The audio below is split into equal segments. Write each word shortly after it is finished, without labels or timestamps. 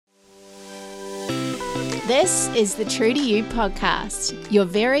This is the True to You podcast, your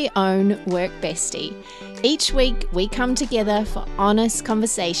very own work bestie. Each week, we come together for honest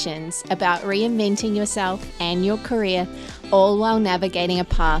conversations about reinventing yourself and your career, all while navigating a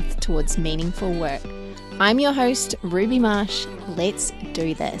path towards meaningful work. I'm your host, Ruby Marsh. Let's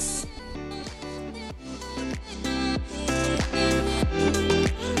do this.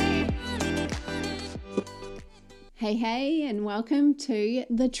 Hey, and welcome to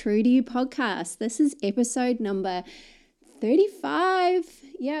the True to You podcast. This is episode number 35.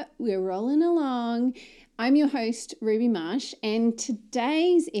 Yeah, we're rolling along. I'm your host, Ruby Marsh, and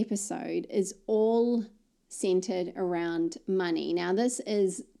today's episode is all centered around money. Now, this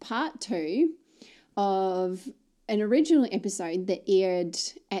is part 2 of an original episode that aired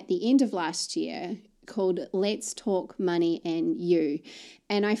at the end of last year called Let's Talk Money and You.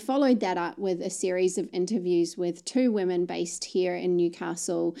 And I followed that up with a series of interviews with 2 women based here in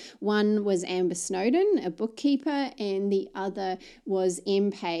Newcastle. One was Amber Snowden, a bookkeeper, and the other was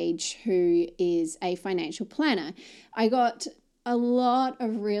M. Page, who is a financial planner. I got a lot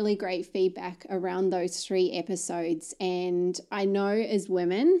of really great feedback around those 3 episodes. And I know as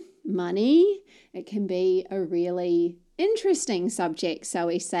women, money, it can be a really interesting subject, so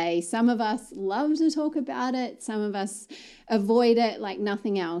we say. Some of us love to talk about it, some of us avoid it like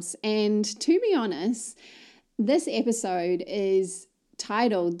nothing else. And to be honest, this episode is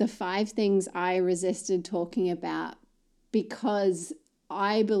titled The 5 Things I Resisted Talking About, because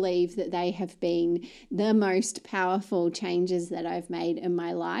I believe that they have been the most powerful changes that I've made in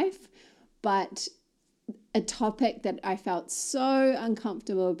my life, but a topic that I felt so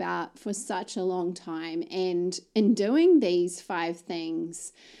uncomfortable about for such a long time. And in doing these 5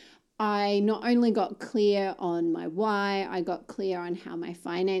 things, I not only got clear on my why, I got clear on how my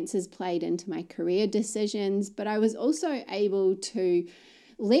finances played into my career decisions, but I was also able to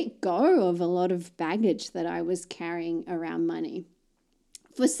let go of a lot of baggage that I was carrying around money.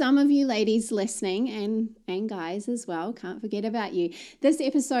 For some of you ladies listening, and guys as well, can't forget about you, this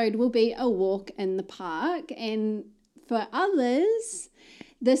episode will be a walk in the park. And for others,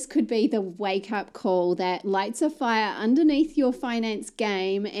 this could be the wake-up call that lights a fire underneath your finance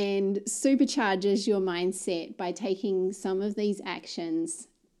game and supercharges your mindset by taking some of these actions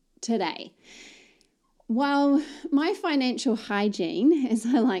today. While my financial hygiene, as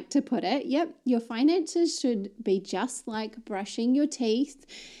I like to put it, your finances should be just like brushing your teeth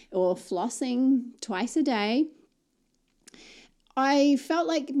or flossing twice a day. I felt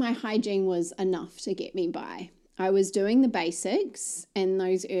like my hygiene was enough to get me by. I was doing the basics in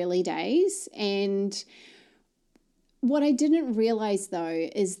those early days, and what I didn't realize though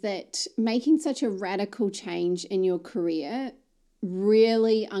is that making such a radical change in your career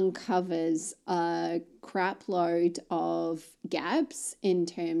really uncovers a crap load of gaps in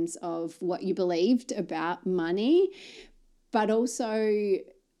terms of what you believed about money, but also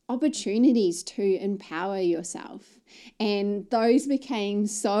opportunities to empower yourself. And those became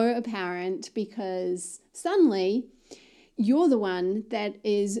so apparent because suddenly you're the one that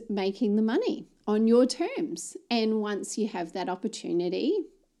is making the money on your terms. And once you have that opportunity,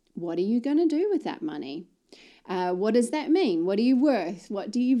 what are you going to do with that money? What does that mean? What are you worth?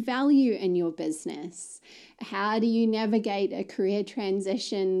 What do you value in your business? How do you navigate a career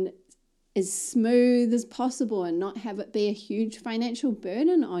transition as smooth as possible and not have it be a huge financial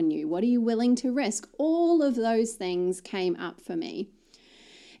burden on you? What are you willing to risk? All of those things came up for me.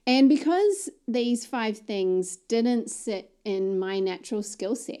 And because these 5 things didn't sit in my natural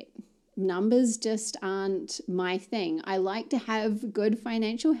skill set, numbers just aren't my thing. I like to have good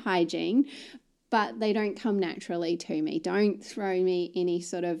financial hygiene, but they don't come naturally to me. Don't throw me any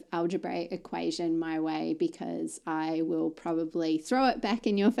sort of algebraic equation my way, because I will probably throw it back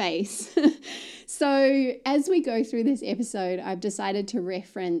in your face. So as we go through this episode, I've decided to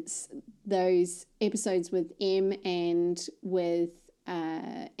reference those episodes with Em and with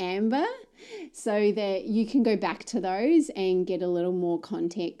Amber, so that you can go back to those and get a little more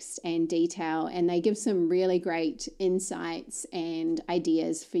context and detail. And they give some really great insights and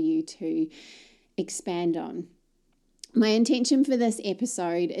ideas for you to expand on. My intention for this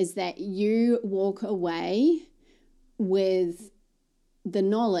episode is that you walk away with the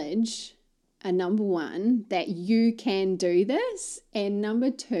knowledge, number 1, that you can do this, and number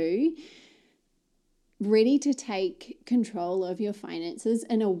 2, ready to take control of your finances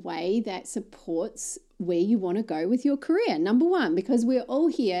in a way that supports where you want to go with your career. Number 1, because we're all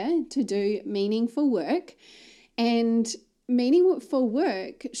here to do meaningful work, and meaningful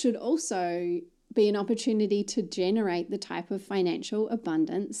work should also be an opportunity to generate the type of financial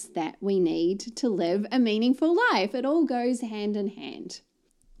abundance that we need to live a meaningful life. It all goes hand in hand.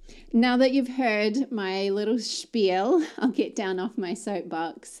 Now that you've heard my little spiel, I'll get down off my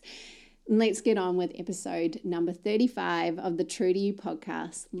soapbox. Let's get on with episode number 35 of the True to You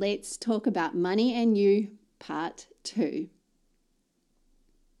podcast. Let's talk about money and you, part 2.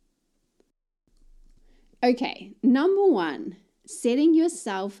 Okay, number 1, setting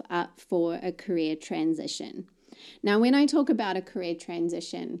yourself up for a career transition. Now, when I talk about a career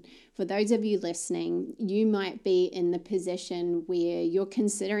transition, for those of you listening, you might be in the position where you're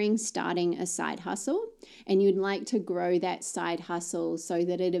considering starting a side hustle and you'd like to grow that side hustle so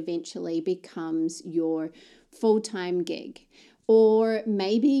that it eventually becomes your full-time gig. Or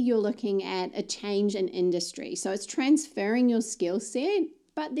maybe you're looking at a change in industry. So it's transferring your skill set,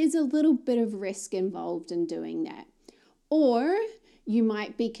 but there's a little bit of risk involved in doing that. Or you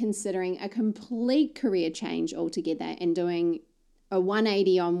might be considering a complete career change altogether and doing a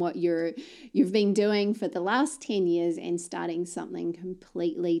 180 on what you've been doing for the last 10 years and starting something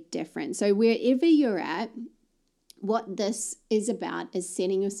completely different. So wherever you're at, what this is about is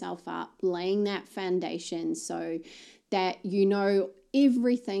setting yourself up, laying that foundation so that you know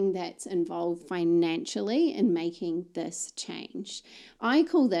everything that's involved financially in making this change. I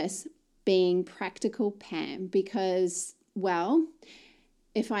call this being practical Pam because, well,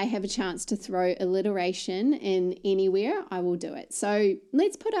 if I have a chance to throw alliteration in anywhere, I will do it. So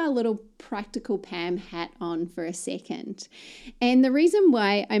let's put our little practical Pam hat on for a second. And the reason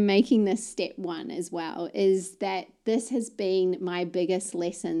why I'm making this step 1 as well is that this has been my biggest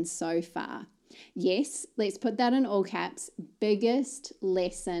lesson so far. Yes, let's put that in all caps, biggest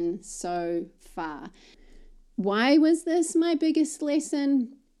lesson so far. Why was this my biggest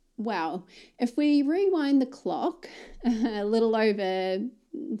lesson? Well, if we rewind the clock a little over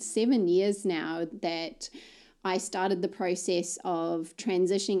 7 years now that I started the process of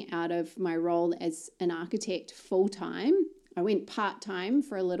transitioning out of my role as an architect full-time. I went part-time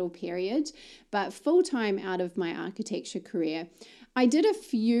for a little period, but full-time out of my architecture career. I did a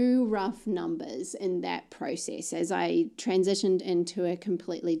few rough numbers in that process as I transitioned into a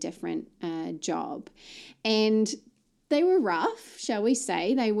completely different job. And they were rough, shall we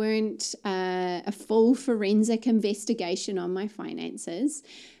say. They weren't a full forensic investigation on my finances.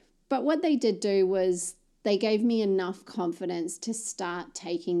 But what they did do was they gave me enough confidence to start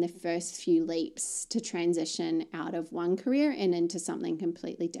taking the first few leaps to transition out of one career and into something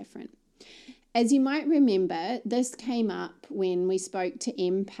completely different. As you might remember, this came up when we spoke to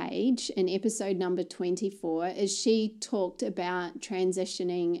M. Page in episode number 24, as she talked about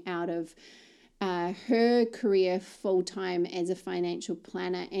transitioning out of her career full-time as a financial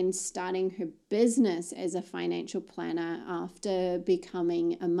planner and starting her business as a financial planner after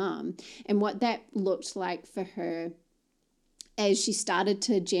becoming a mum, and what that looked like for her as she started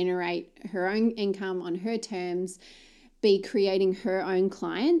to generate her own income on her terms, be creating her own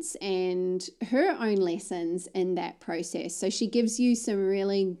clients and her own lessons in that process. So she gives you some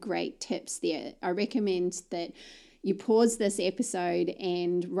really great tips there. I recommend that you pause this episode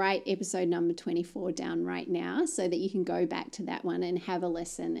and write episode number 24 down right now so that you can go back to that one and have a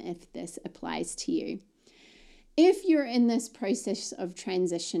listen if this applies to you. If you're in this process of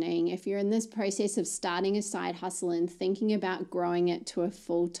transitioning, if you're in this process of starting a side hustle and thinking about growing it to a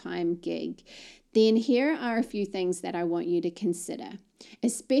full-time gig, then here are a few things that I want you to consider,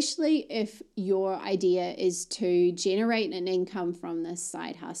 especially if your idea is to generate an income from this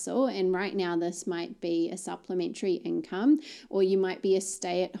side hustle. And right now, this might be a supplementary income, or you might be a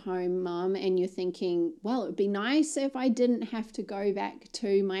stay-at-home mom and you're thinking, well, it would be nice if I didn't have to go back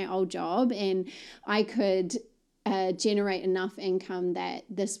to my old job and I could generate enough income that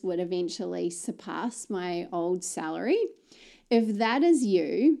this would eventually surpass my old salary. If that is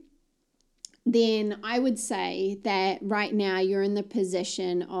you, then I would say that right now you're in the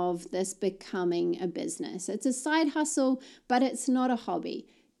position of this becoming a business. It's a side hustle, but it's not a hobby.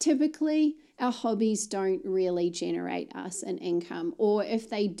 Typically, our hobbies don't really generate us an income, or if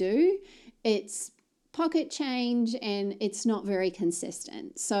they do, it's pocket change and it's not very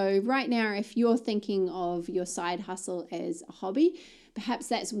consistent. So right now, if you're thinking of your side hustle as a hobby, perhaps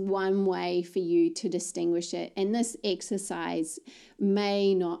that's one way for you to distinguish it. And this exercise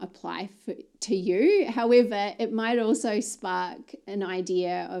may not apply to you. However, it might also spark an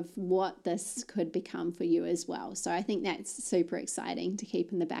idea of what this could become for you as well. So I think that's super exciting to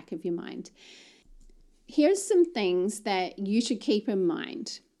keep in the back of your mind. Here's some things that you should keep in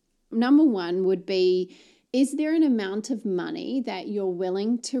mind. Number 1 would be, is there an amount of money that you're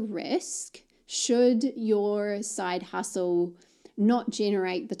willing to risk should your side hustle not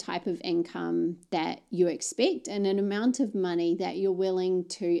generate the type of income that you expect, and an amount of money that you're willing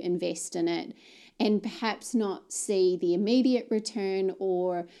to invest in it and perhaps not see the immediate return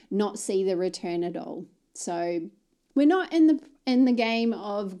or not see the return at all. So we're not in the game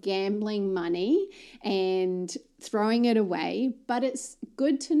of gambling money and throwing it away, but it's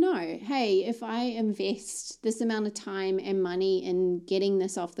good to know, hey, if I invest this amount of time and money in getting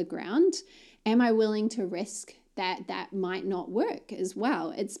this off the ground, am I willing to risk that might not work as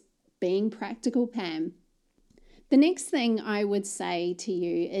well? It's being practical, Pam. The next thing I would say to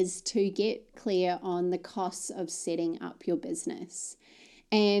you is to get clear on the costs of setting up your business.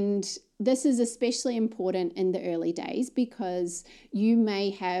 And this is especially important in the early days because you may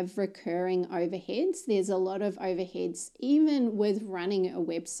have recurring overheads. There's a lot of overheads, even with running a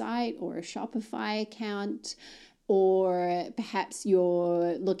website or a Shopify account, or perhaps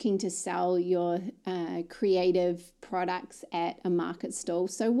you're looking to sell your creative products at a market stall.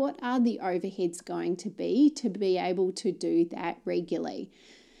 So what are the overheads going to be able to do that regularly?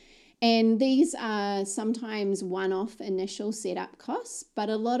 And these are sometimes one-off initial setup costs, but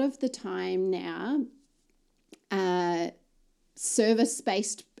a lot of the time now,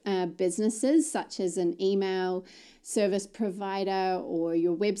 service-based businesses such as an email service provider or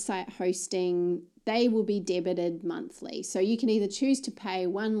your website hosting, they will be debited monthly. So you can either choose to pay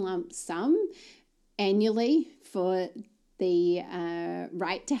one lump sum annually for the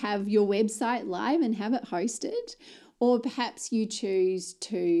right to have your website live and have it hosted, or perhaps you choose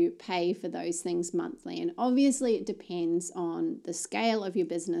to pay for those things monthly. And obviously it depends on the scale of your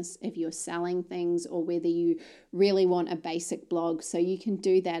business, if you're selling things or whether you really want a basic blog. So you can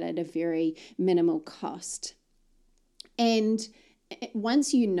do that at a very minimal cost. And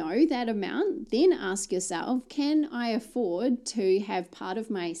once you know that amount, then ask yourself, can I afford to have part of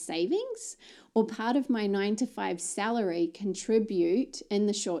my savings or part of my 9-to-5 salary contribute in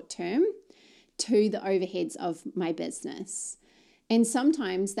the short term to the overheads of my business? And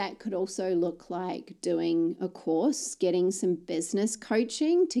sometimes that could also look like doing a course, getting some business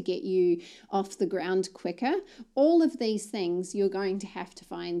coaching to get you off the ground quicker. All of these things, you're going to have to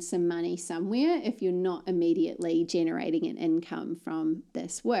find some money somewhere if you're not immediately generating an income from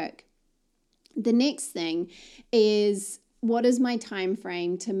this work. The next thing is, what is my time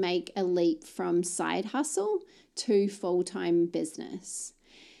frame to make a leap from side hustle to full-time business?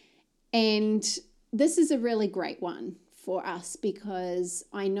 And this is a really great one for us because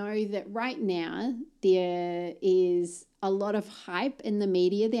I know that right now there is a lot of hype in the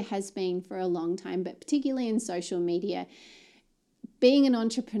media. There has been for a long time, but particularly in social media, being an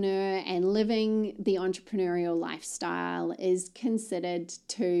entrepreneur and living the entrepreneurial lifestyle is considered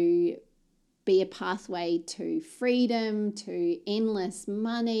to be a pathway to freedom, to endless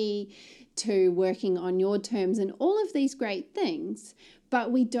money, to working on your terms and all of these great things.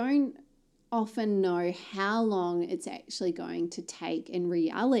 But we don't often know how long it's actually going to take in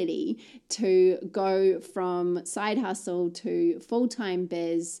reality to go from side hustle to full-time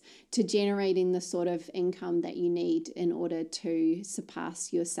biz to generating the sort of income that you need in order to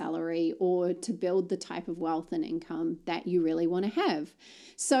surpass your salary or to build the type of wealth and income that you really want to have.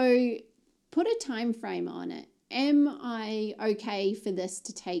 So put a time frame on it. Am I okay for this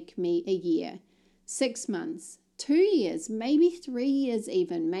to take me a year, 6 months, 2 years, maybe 3 years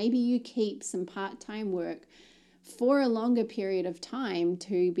even? Maybe you keep some part-time work for a longer period of time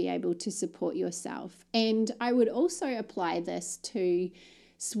to be able to support yourself. And I would also apply this to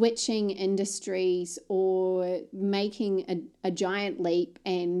switching industries or making a giant leap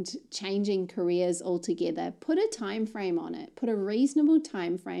and changing careers altogether. Put a time frame on it. Put a reasonable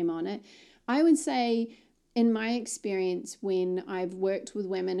time frame on it. I would say, in my experience, when I've worked with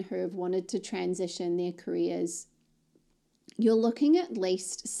women who have wanted to transition their careers, you're looking at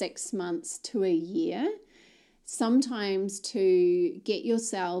least 6 months to a year, sometimes to get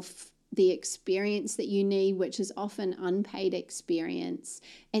yourself the experience that you need, which is often unpaid experience,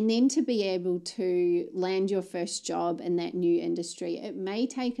 and then to be able to land your first job in that new industry. It may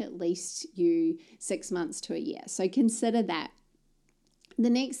take at least you 6 months to a year. So consider that. The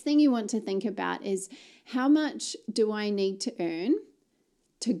next thing you want to think about is, how much do I need to earn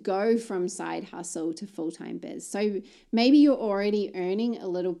to go from side hustle to full-time biz? So maybe you're already earning a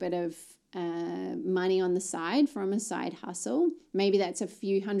little bit of money on the side from a side hustle. Maybe that's a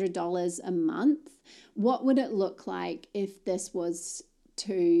few $100s a month. What would it look like if this was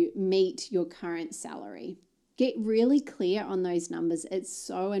to meet your current salary? Get really clear on those numbers. It's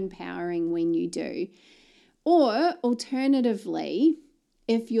so empowering when you do. Or alternatively,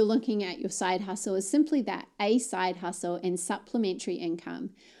 if you're looking at your side hustle as simply that, a side hustle and supplementary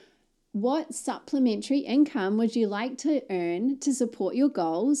income. What supplementary income would you like to earn to support your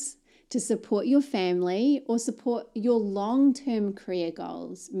goals, to support your family or support your long-term career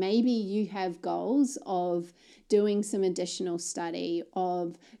goals. Maybe you have goals of doing some additional study,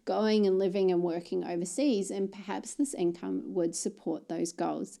 of going and living and working overseas, and perhaps this income would support those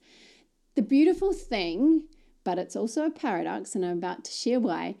goals. The beautiful thing, but it's also a paradox, and I'm about to share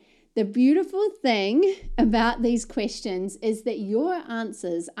why. The beautiful thing about these questions is that your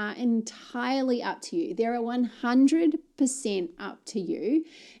answers are entirely up to you. They're 100% up to you.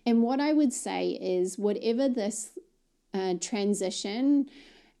 And what I would say is whatever this transition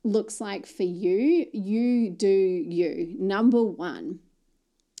looks like for you, you do you, number one.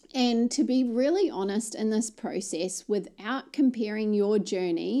 And to be really honest in this process, without comparing your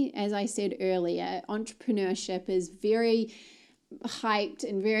journey, as I said earlier, entrepreneurship is very hyped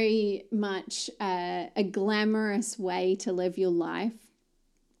and very much a glamorous way to live your life.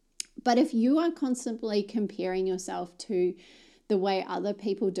 But if you are constantly comparing yourself to the way other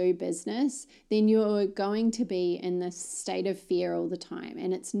people do business, then you're going to be in this state of fear all the time.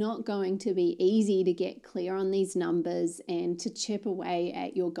 And it's not going to be easy to get clear on these numbers and to chip away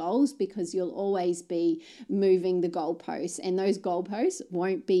at your goals, because you'll always be moving the goalposts, and those goalposts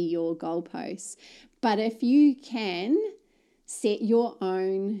won't be your goalposts. But if you can set your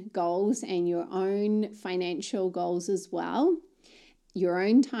own goals and your own financial goals as well, your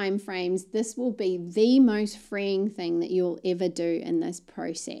own time frames, this will be the most freeing thing that you'll ever do in this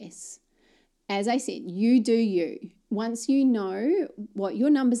process. As I said, you do you. Once you know what your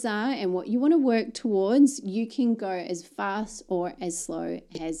numbers are and what you want to work towards, you can go as fast or as slow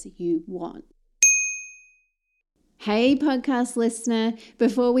as you want. Hey, podcast listener,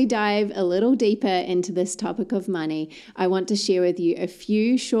 before we dive a little deeper into this topic of money, I want to share with you a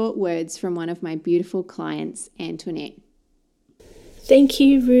few short words from one of my beautiful clients, Antoinette. Thank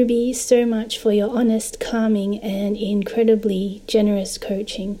you, Ruby, so much for your honest, calming, and incredibly generous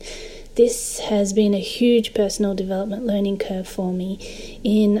coaching. This has been a huge personal development learning curve for me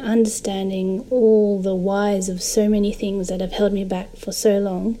in understanding all the whys of so many things that have held me back for so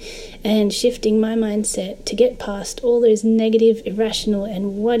long, and shifting my mindset to get past all those negative, irrational,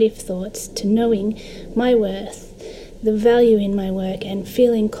 and what-if thoughts to knowing my worth, the value in my work, and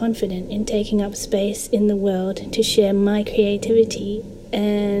feeling confident in taking up space in the world to share my creativity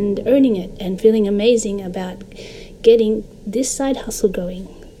and owning it, and feeling amazing about getting this side hustle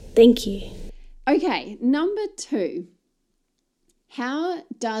going. Thank you. Okay, number 2. How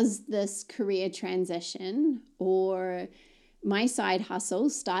does this career transition, or my side hustle,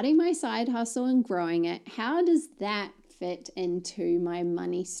 starting my side hustle and growing it, how does that fit into my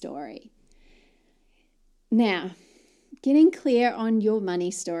money story? Now, getting clear on your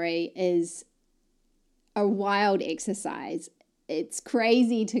money story is a wild exercise. It's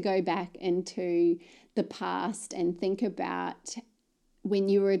crazy to go back into the past and think about when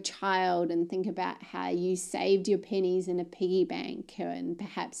you were a child and think about how you saved your pennies in a piggy bank, and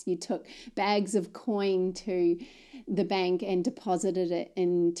perhaps you took bags of coin to the bank and deposited it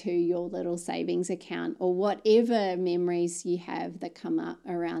into your little savings account, or whatever memories you have that come up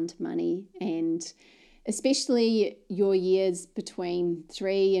around money, and especially your years between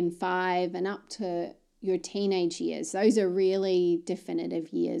 3 and 5 and up to your teenage years. Those are really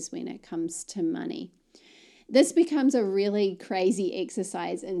definitive years when it comes to money. This becomes a really crazy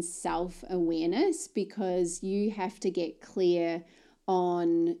exercise in self-awareness, because you have to get clear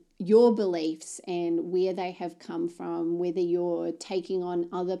on your beliefs and where they have come from, whether you're taking on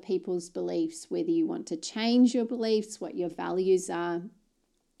other people's beliefs, whether you want to change your beliefs, what your values are.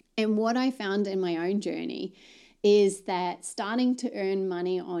 And what I found in my own journey is that starting to earn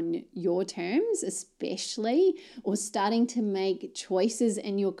money on your terms, especially, or starting to make choices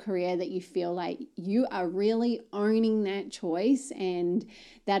in your career that you feel like you are really owning that choice and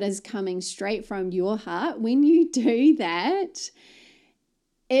that is coming straight from your heart, when you do that,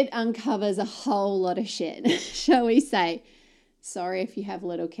 it uncovers a whole lot of shit, shall we say. Sorry if you have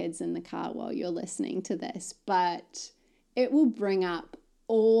little kids in the car while you're listening to this, but it will bring up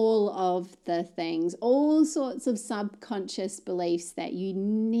all of the things, all sorts of subconscious beliefs that you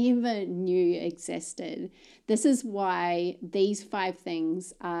never knew existed. This is why these 5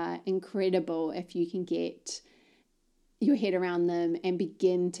 things are incredible if you can get your head around them and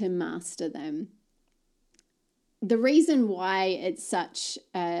begin to master them. The reason why it's such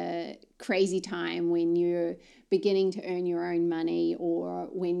a crazy time when you're beginning to earn your own money, or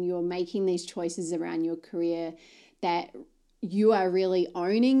when you're making these choices around your career that you are really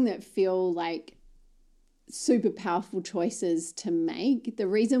owning, that feel like super powerful choices to make. The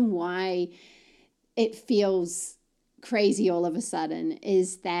reason why it feels crazy all of a sudden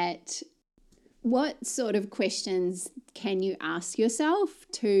is that What sort of questions can you ask yourself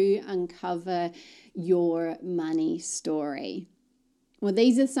to uncover your money story? Well,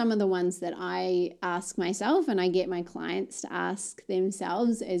 these are some of the ones that I ask myself and I get my clients to ask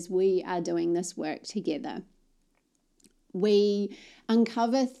themselves as we are doing this work together. We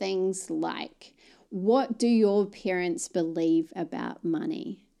uncover things like, what do your parents believe about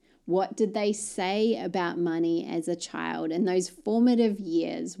money? What did they say about money as a child in those formative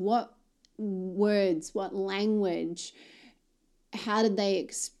years? What words, what language, how did they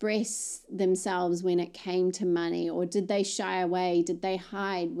express themselves when it came to money? Or did they shy away? Did they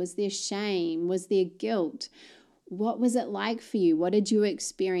hide? Was there shame? Was there guilt? What was it like for you? What did you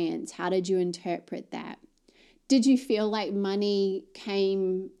experience? How did you interpret that? Did you feel like money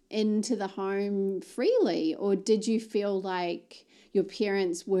came into the home freely? Or did you feel like your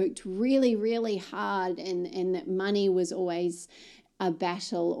parents worked really, really hard and that money was always a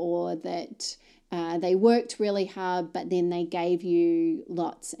battle, or that they worked really hard, but then they gave you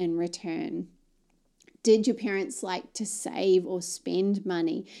lots in return? Did your parents like to save or spend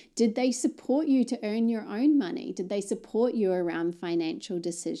money? Did they support you to earn your own money? Did they support you around financial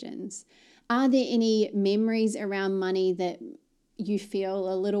decisions? Are there any memories around money that you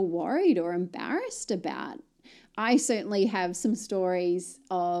feel a little worried or embarrassed about? I certainly have some stories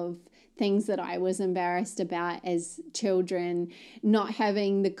of things that I was embarrassed about as children, not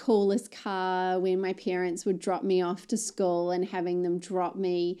having the coolest car when my parents would drop me off to school and having them drop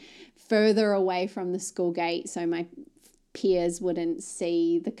me further away from the school gate so my peers wouldn't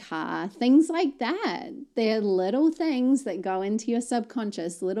see the car. Things like that. They're little things that go into your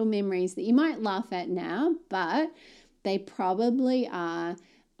subconscious, little memories that you might laugh at now, but they probably are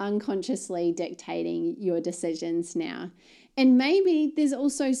unconsciously dictating your decisions now. And maybe there's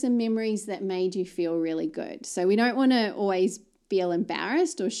also some memories that made you feel really good. So we don't want to always feel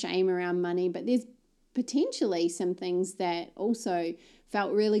embarrassed or shame around money, but there's potentially some things that also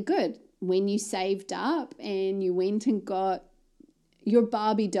felt really good when you saved up and you went and got your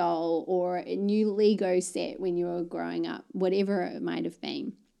Barbie doll or a new Lego set when you were growing up, whatever it might have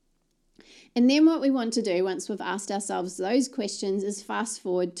been. And then what we want to do once we've asked ourselves those questions is fast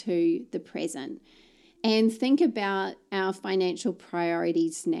forward to the present and think about our financial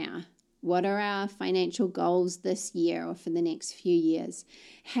priorities now. What are our financial goals this year or for the next few years?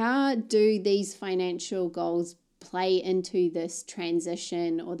 How do these financial goals play into this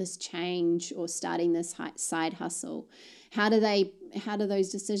transition or this change or starting this side hustle? How do those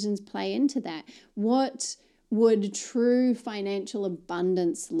decisions play into that? What would true financial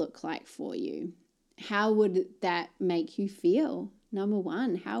abundance look like for you? How would that make you feel? Number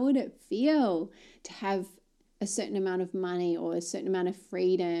one, how would it feel to have a certain amount of money or a certain amount of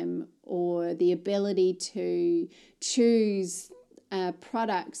freedom or the ability to choose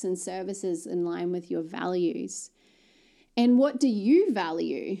products and services in line with your values? And what do you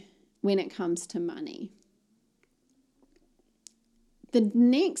value when it comes to money? The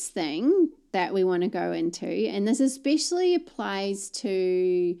next thing that we want to go into, and this especially applies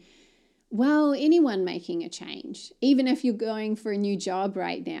to, well, anyone making a change, even if you're going for a new job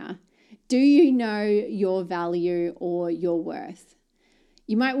right now. Do you know your value or your worth?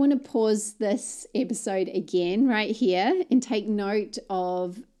 You might want to pause this episode again right here and take note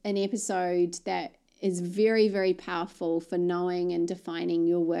of an episode that is very, very powerful for knowing and defining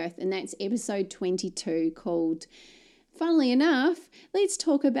your worth. And that's episode 22 called, funnily enough, Let's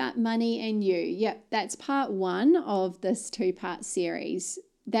Talk About Money and You. Yep, that's part one of this two-part series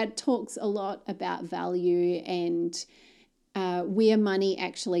that talks a lot about value and where money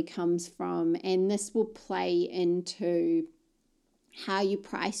actually comes from. And this will play into how you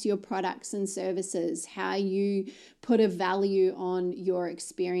price your products and services, how you put a value on your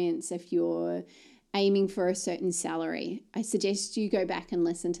experience if you're aiming for a certain salary. I suggest you go back and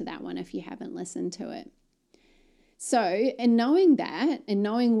listen to that one if you haven't listened to it. So, in knowing that and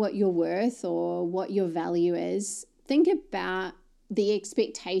knowing what you're worth or what your value is, think about the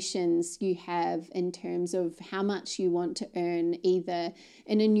expectations you have in terms of how much you want to earn either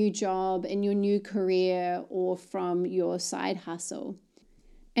in a new job, in your new career, or from your side hustle.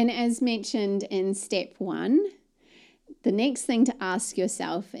 And as mentioned in step one, the next thing to ask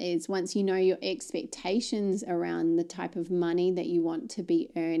yourself is, once you know your expectations around the type of money that you want to be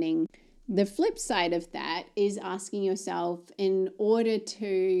earning, the flip side of that is asking yourself, in order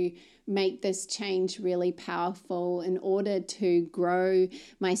to make this change really powerful, in order to grow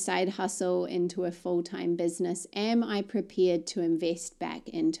my side hustle into a full-time business, am I prepared to invest back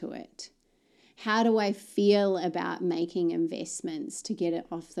into it? How do I feel about making investments to get it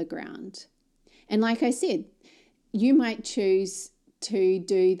off the ground? And like I said, you might choose to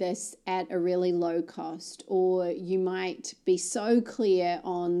do this at a really low cost, or you might be so clear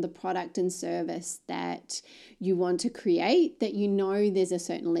on the product and service that you want to create that you know there's a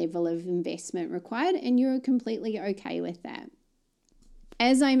certain level of investment required and you're completely okay with that.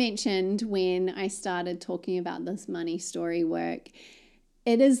 As I mentioned when I started talking about this money story work,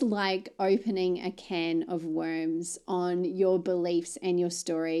 it is like opening a can of worms on your beliefs and your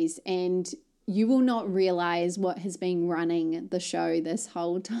stories, and you will not realize what has been running the show this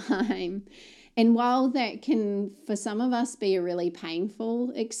whole time. And while that can, for some of us, be a really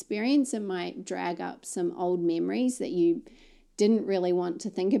painful experience, it might drag up some old memories that you didn't really want to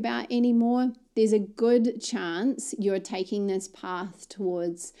think about anymore, there's a good chance you're taking this path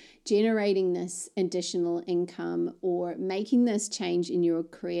towards generating this additional income or making this change in your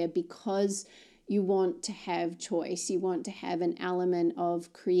career because you want to have choice. You want to have an element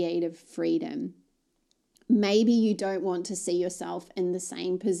of creative freedom. Maybe you don't want to see yourself in the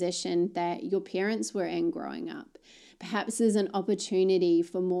same position that your parents were in growing up. Perhaps there's an opportunity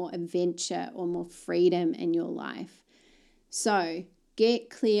for more adventure or more freedom in your life. So get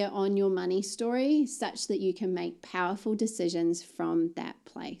clear on your money story such that you can make powerful decisions from that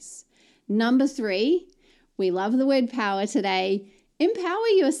place. Number 3, we love the word power today. Empower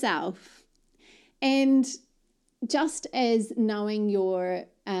yourself. And just as knowing your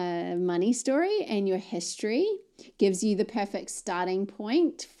money story and your history gives you the perfect starting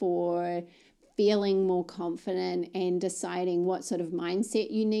point for feeling more confident and deciding what sort of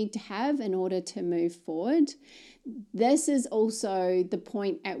mindset you need to have in order to move forward, this is also the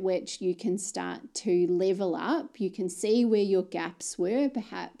point at which you can start to level up. You can see where your gaps were,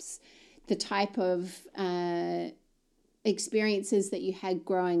 perhaps the type of experiences that you had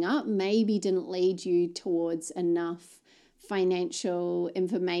growing up maybe didn't lead you towards enough financial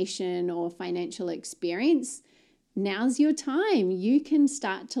information or financial experience. Now's your time. You can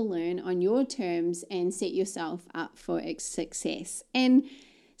start to learn on your terms and set yourself up for success. And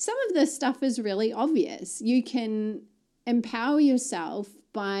some of this stuff is really obvious. You can empower yourself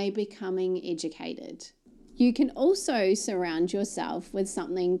by becoming educated. You can also surround yourself with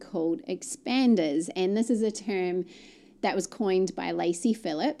something called expanders. And this is a term that was coined by Lacy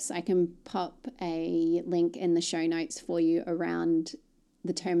Phillips. I can pop a link in the show notes for you around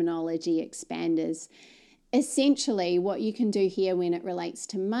the terminology expanders. Essentially, what you can do here when it relates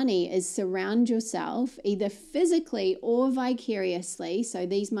to money is surround yourself either physically or vicariously. So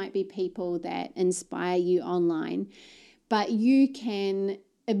these might be people that inspire you online, but you can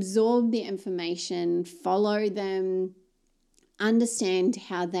absorb the information, follow them, understand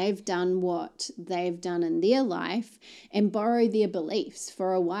how they've done what they've done in their life, and borrow their beliefs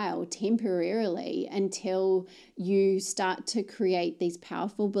for a while temporarily until you start to create these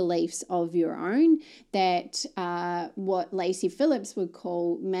powerful beliefs of your own that are what Lacy Phillips would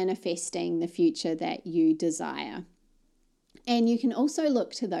call manifesting the future that you desire. And you can also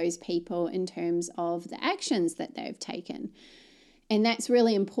look to those people in terms of the actions that they've taken. And that's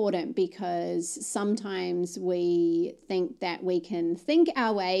really important because sometimes we think that we can think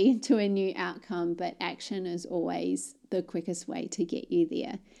our way to a new outcome, but action is always the quickest way to get you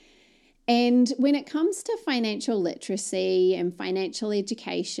there. And when it comes to financial literacy and financial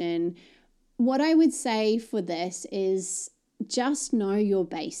education, what I would say for this is just know your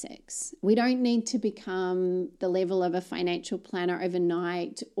basics. We don't need to become the level of a financial planner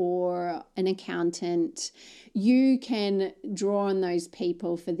overnight or an accountant. You can draw on those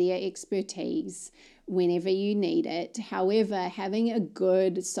people for their expertise whenever you need it. However, having a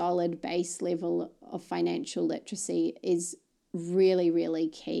good, solid base level of financial literacy is really, really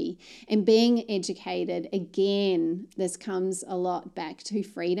key. And being educated, again, this comes a lot back to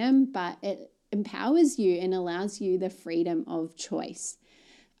freedom, but it empowers you and allows you the freedom of choice.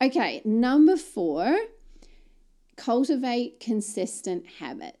 Okay, number 4, cultivate consistent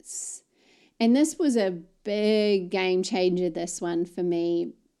habits. And this was a big game changer, this one for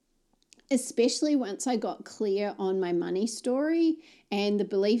me, especially once I got clear on my money story and the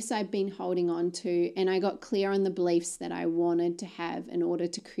beliefs I've been holding on to, and I got clear on the beliefs that I wanted to have in order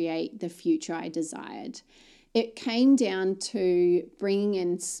to create the future I desired. It came down to bringing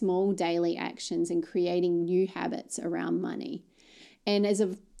in small daily actions and creating new habits around money. And as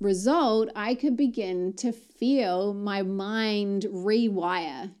a result, I could begin to feel my mind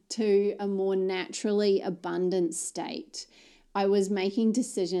rewire to a more naturally abundant state. I was making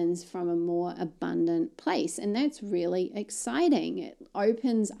decisions from a more abundant place, and that's really exciting. It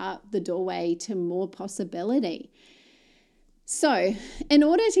opens up the doorway to more possibility. So, in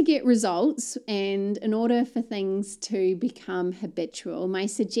order to get results and in order for things to become habitual, my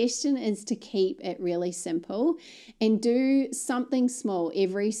suggestion is to keep it really simple and do something small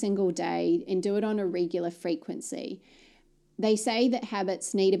every single day and do it on a regular frequency. They say that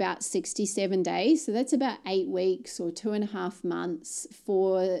habits need about 67 days, so that's about 8 weeks or 2.5 months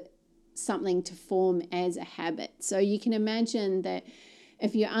for something to form as a habit. So you can imagine that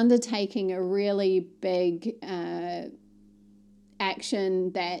if you're undertaking a really big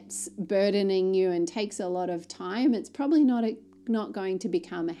action that's burdening you and takes a lot of time, it's probably not going to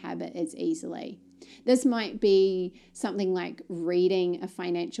become a habit as easily. This might be something like reading a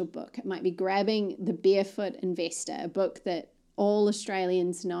financial book. It might be grabbing The Barefoot Investor, a book that all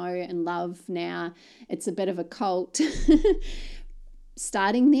Australians know and love now. It's a bit of a cult.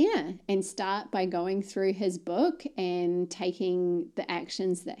 Starting there, and start by going through his book and taking the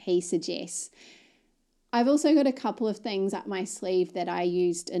actions that he suggests. I've also got a couple of things up my sleeve that I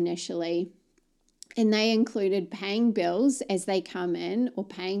used initially, and they included paying bills as they come in, or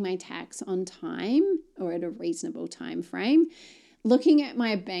paying my tax on time or at a reasonable time frame, looking at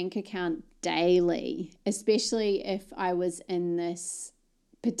my bank account daily, especially if I was in this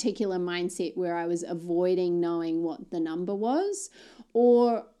particular mindset where I was avoiding knowing what the number was,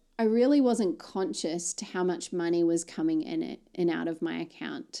 or I really wasn't conscious to how much money was coming in it and out of my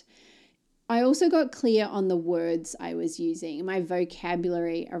account. I also got clear on the words I was using, my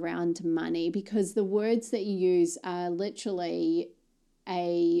vocabulary around money, because the words that you use are literally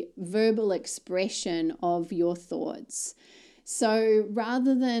a verbal expression of your thoughts. So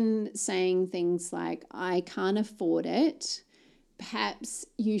rather than saying things like, I can't afford it, perhaps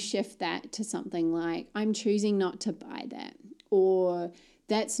you shift that to something like, I'm choosing not to buy that, or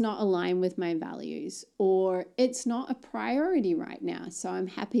that's not aligned with my values, or it's not a priority right now, so I'm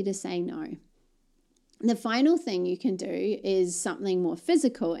happy to say no. The final thing you can do is something more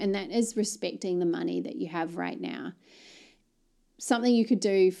physical, and that is respecting the money that you have right now. Something you could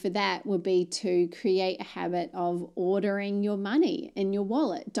do for that would be to create a habit of ordering your money in your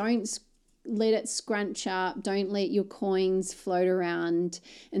wallet. Don't let it scrunch up. Don't let your coins float around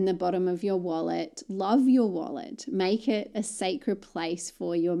in the bottom of your wallet. Love your wallet. Make it a sacred place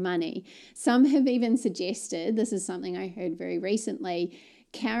for your money. Some have even suggested, this is something I heard very recently,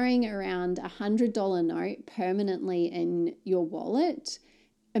 carrying around $100 note permanently in your wallet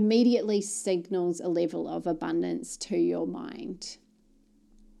immediately signals a level of abundance to your mind.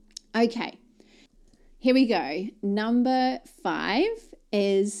 Okay, here we go. Number 5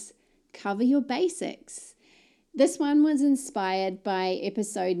 is cover your basics. This one was inspired by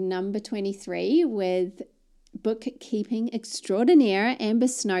episode number 23 with bookkeeping extraordinaire Amber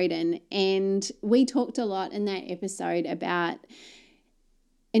Snowden, and we talked a lot in that episode about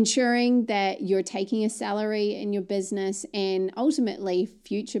ensuring that you're taking a salary in your business and ultimately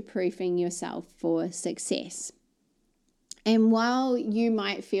future-proofing yourself for success. And while you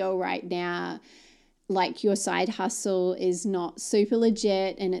might feel right now like your side hustle is not super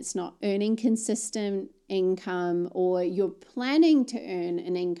legit and it's not earning consistent income, or you're planning to earn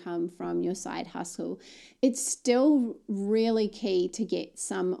an income from your side hustle, it's still really key to get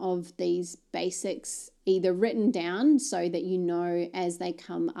some of these basics either written down so that you know as they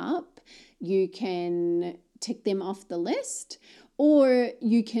come up, you can tick them off the list, or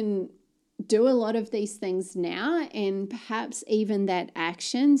you can do a lot of these things now, and perhaps even that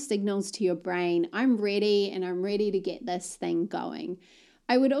action signals to your brain, I'm ready and I'm ready to get this thing going.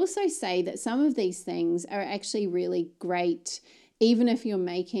 I would also say that some of these things are actually really great, even if you're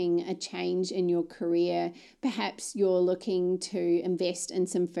making a change in your career. Perhaps you're looking to invest in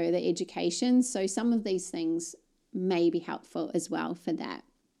some further education. So some of these things may be helpful as well for that.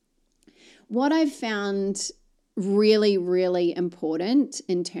 What I've found really, really important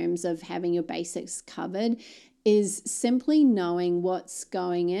in terms of having your basics covered is simply knowing what's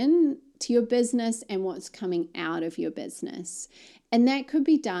going in to your business and what's coming out of your business. And that could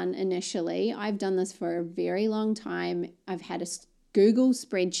be done initially. I've done this for a very long time. I've had a Google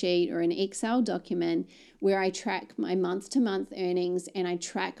spreadsheet or an Excel document where I track my month-to-month earnings and I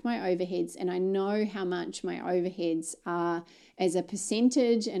track my overheads, and I know how much my overheads are as a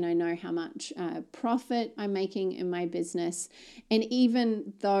percentage, and I know how much profit I'm making in my business. And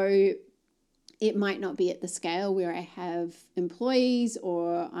even though it might not be at the scale where I have employees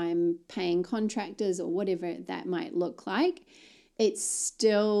or I'm paying contractors or whatever that might look like, it's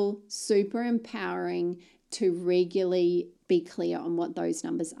still super empowering to regularly be clear on what those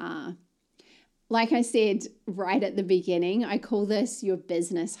numbers are. Like I said right at the beginning, I call this your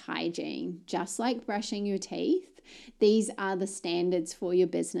business hygiene. Just like brushing your teeth, these are the standards for your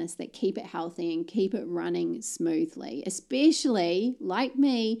business that keep it healthy and keep it running smoothly, especially like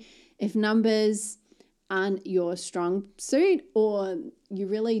me, if numbers aren't your strong suit or you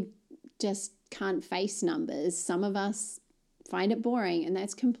really just can't face numbers. Some of us find it boring, and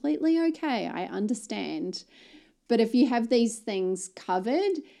that's completely okay. I understand. But if you have these things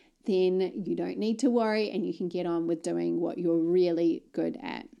covered, then you don't need to worry and you can get on with doing what you're really good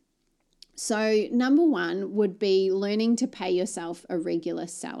at. So number one would be learning to pay yourself a regular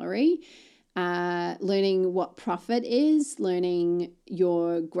salary, learning what profit is, learning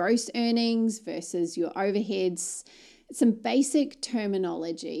your gross earnings versus your overheads, some basic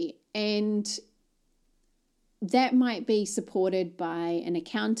terminology. And that might be supported by an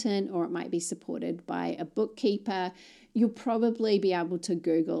accountant or it might be supported by a bookkeeper. You'll probably be able to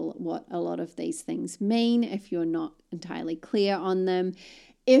Google what a lot of these things mean if you're not entirely clear on them.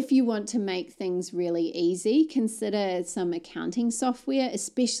 If you want to make things really easy, consider some accounting software,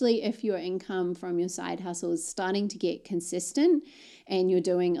 especially if your income from your side hustle is starting to get consistent and you're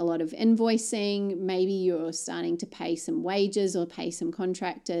doing a lot of invoicing. Maybe you're starting to pay some wages or pay some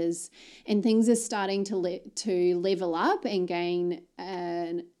contractors, and things are starting to level up and gain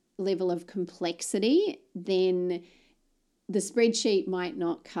a level of complexity. Then the spreadsheet might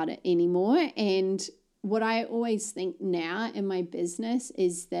not cut it anymore. And what I always think now in my business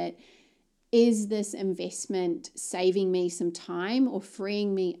is that, is this investment saving me some time or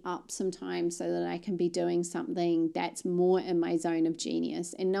freeing me up some time so that I can be doing something that's more in my zone of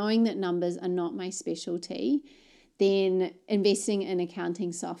genius? And knowing that numbers are not my specialty, then investing in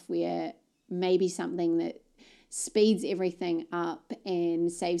accounting software may be something that speeds everything up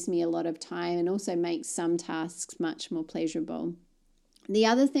and saves me a lot of time and also makes some tasks much more pleasurable. The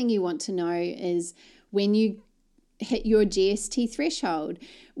other thing you want to know is when you hit your GST threshold,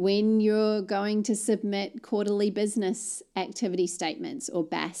 when you're going to submit quarterly business activity statements, or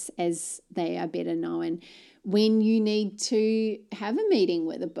BAS as they are better known, when you need to have a meeting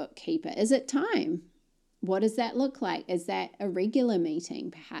with a bookkeeper. Is it time? What does that look like? Is that a regular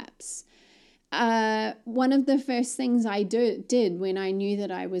meeting perhaps? One of the first things I did when I knew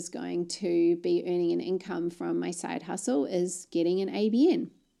that I was going to be earning an income from my side hustle is getting an ABN.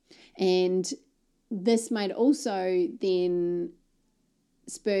 And this might also then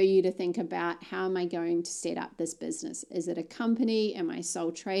spur you to think about, how am I going to set up this business? Is it a company? Am I a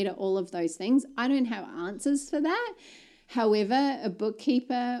sole trader? All of those things. I don't have answers for that. However, a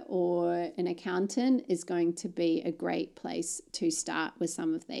bookkeeper or an accountant is going to be a great place to start with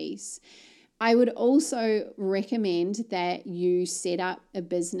some of these. I would also recommend that you set up a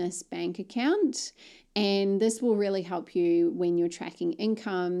business bank account, and this will really help you when you're tracking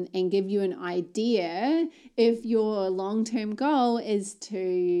income and give you an idea if your long-term goal is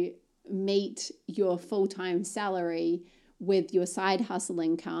to meet your full-time salary with your side hustle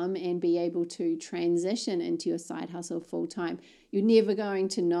income and be able to transition into your side hustle full-time. You're never going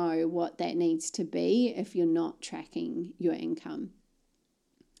to know what that needs to be if you're not tracking your income.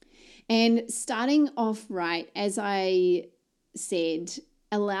 And starting off right, as I said,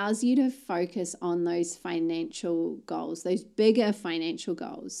 allows you to focus on those financial goals, those bigger financial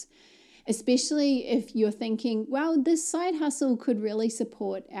goals, especially if you're thinking, well, this side hustle could really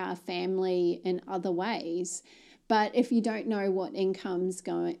support our family in other ways. But if you don't know what income's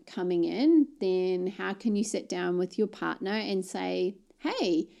coming in, then how can you sit down with your partner and say,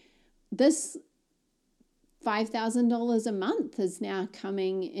 hey, this $5,000 a month is now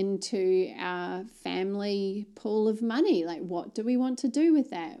coming into our family pool of money. Like, what do we want to do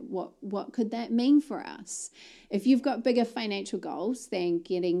with that? What could that mean for us? If you've got bigger financial goals, then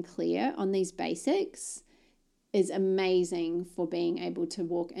getting clear on these basics is amazing for being able to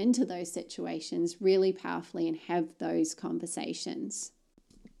walk into those situations really powerfully and have those conversations.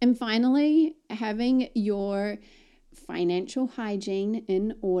 And finally, having your financial hygiene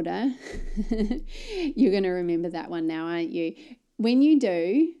in order. You're going to remember that one now, aren't you? When you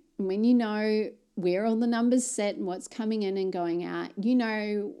do, when you know where all the numbers sit and what's coming in and going out, you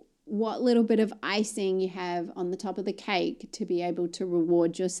know what little bit of icing you have on the top of the cake to be able to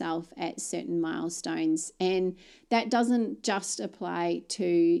reward yourself at certain milestones. And that doesn't just apply to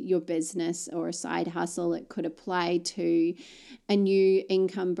your business or a side hustle. It could apply to a new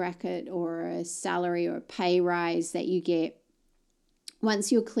income bracket or a salary or a pay rise that you get. Once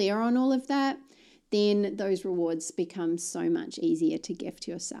you're clear on all of that, then those rewards become so much easier to gift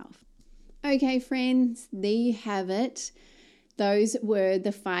yourself. Okay, friends, there you have it. those were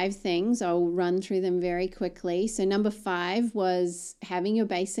the 5 things. I'll run through them very quickly. So number 5 was having your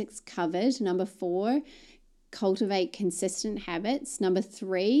basics covered. Number 4, cultivate consistent habits. Number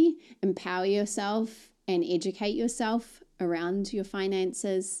 3, empower yourself and educate yourself around your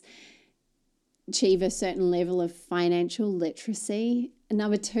finances. Achieve a certain level of financial literacy.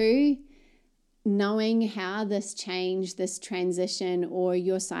 Number 2, knowing how this change, this transition, or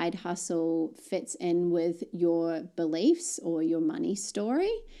your side hustle fits in with your beliefs or your money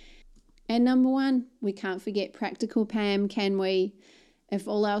story. And number 1, we can't forget practical Pam, can we? If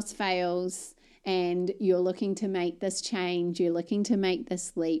all else fails and you're looking to make this change, you're looking to make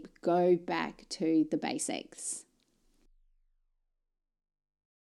this leap, go back to the basics.